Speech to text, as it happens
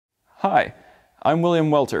Hi, I'm William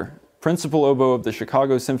Welter, Principal Oboe of the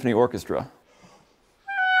Chicago Symphony Orchestra.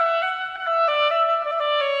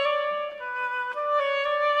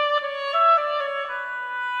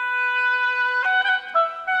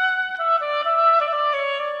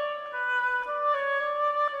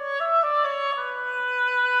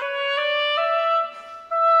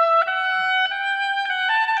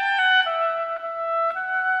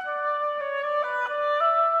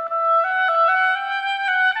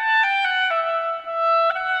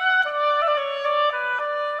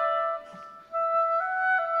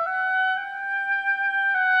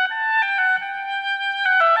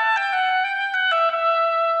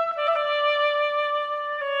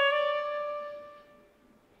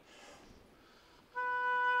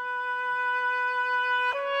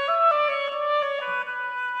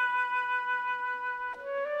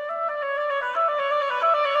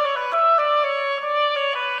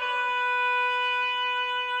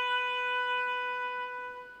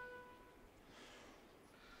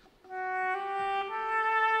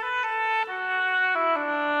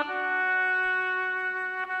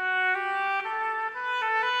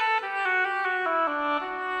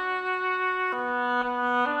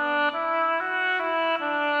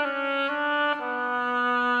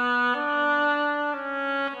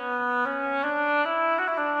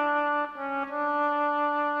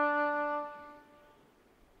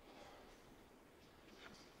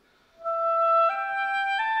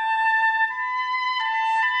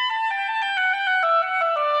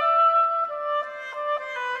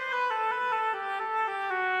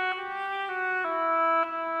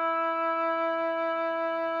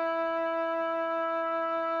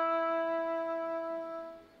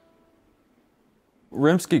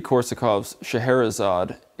 Rimsky-Korsakov's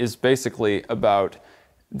Scheherazade is basically about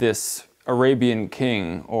this Arabian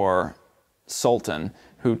king or sultan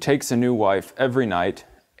who takes a new wife every night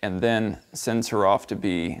and then sends her off to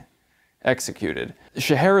be executed.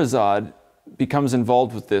 Scheherazade becomes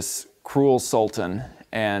involved with this cruel sultan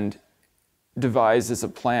and devises a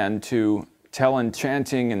plan to tell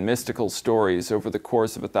enchanting and mystical stories over the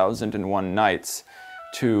course of 1,001 nights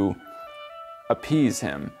to appease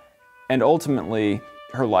him. And ultimately,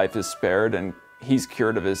 her life is spared and he's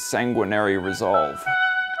cured of his sanguinary resolve.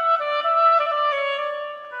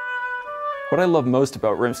 What I love most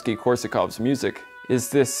about Rimsky-Korsakov's music is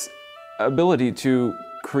this ability to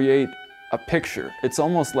create a picture. It's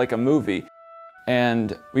almost like a movie,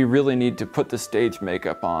 and we really need to put the stage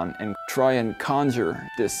makeup on and try and conjure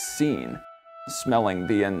this scene, smelling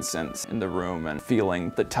the incense in the room and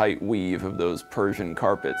feeling the tight weave of those Persian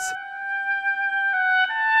carpets.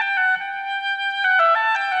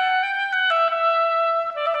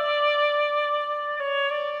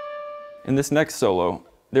 In this next solo,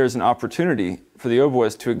 there's an opportunity for the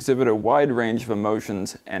oboist to exhibit a wide range of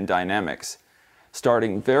emotions and dynamics,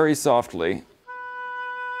 starting very softly,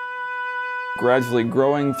 gradually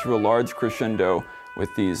growing through a large crescendo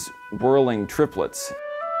with these whirling triplets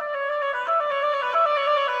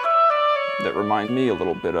that remind me a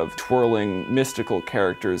little bit of twirling mystical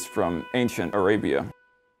characters from ancient Arabia.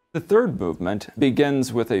 The third movement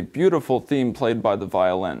begins with a beautiful theme played by the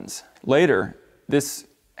violins. Later, this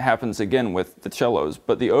happens again with the cellos,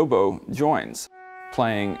 but the oboe joins,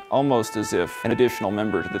 playing almost as if an additional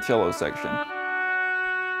member to the cello section.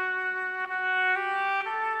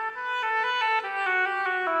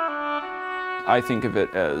 I think of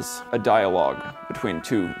it as a dialogue between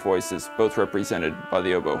two voices, both represented by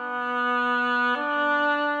the oboe.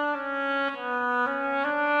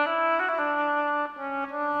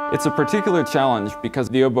 It's a particular challenge because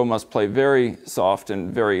the oboe must play very soft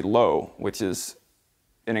and very low, which is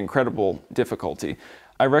an incredible difficulty.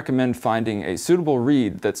 I recommend finding a suitable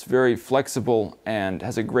reed that's very flexible and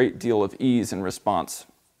has a great deal of ease and response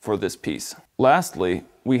for this piece. Lastly,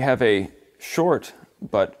 we have a short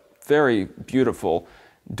but very beautiful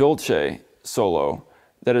dolce solo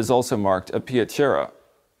that is also marked a piacere,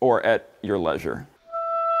 or at your leisure.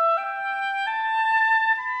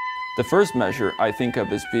 The first measure I think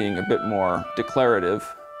of as being a bit more declarative,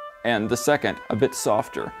 and the second a bit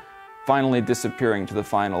softer, finally disappearing to the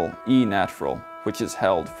final E natural, which is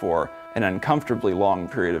held for an uncomfortably long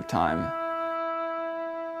period of time.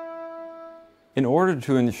 In order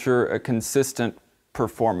to ensure a consistent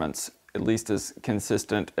performance, at least as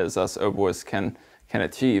consistent as us oboists can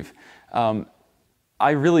achieve, I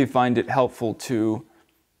really find it helpful to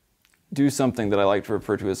do something that I like to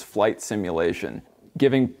refer to as flight simulation.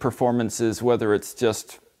 Giving performances, whether it's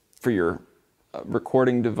just for your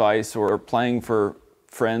recording device or playing for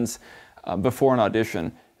friends before an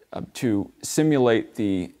audition, to simulate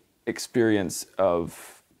the experience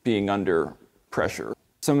of being under pressure.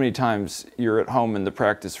 So many times you're at home in the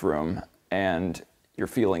practice room and you're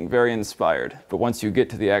feeling very inspired, but once you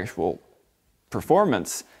get to the actual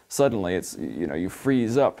performance, suddenly it's, you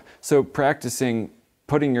freeze up. So practicing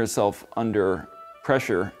putting yourself under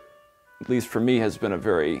pressure, at least for me, has been a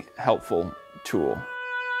very helpful tool.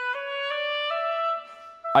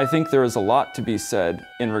 I think there is a lot to be said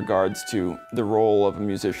in regards to the role of a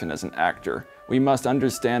musician as an actor. We must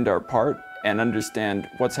understand our part and understand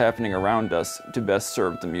what's happening around us to best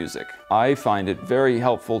serve the music. I find it very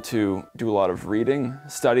helpful to do a lot of reading,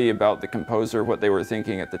 study about the composer, what they were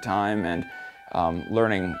thinking at the time, and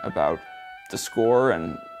learning about the score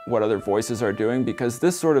and what other voices are doing, because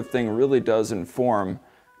this sort of thing really does inform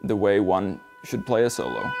the way one should play a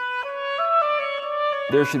solo.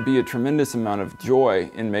 There should be a tremendous amount of joy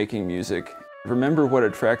in making music. Remember what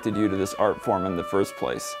attracted you to this art form in the first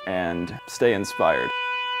place, and stay inspired.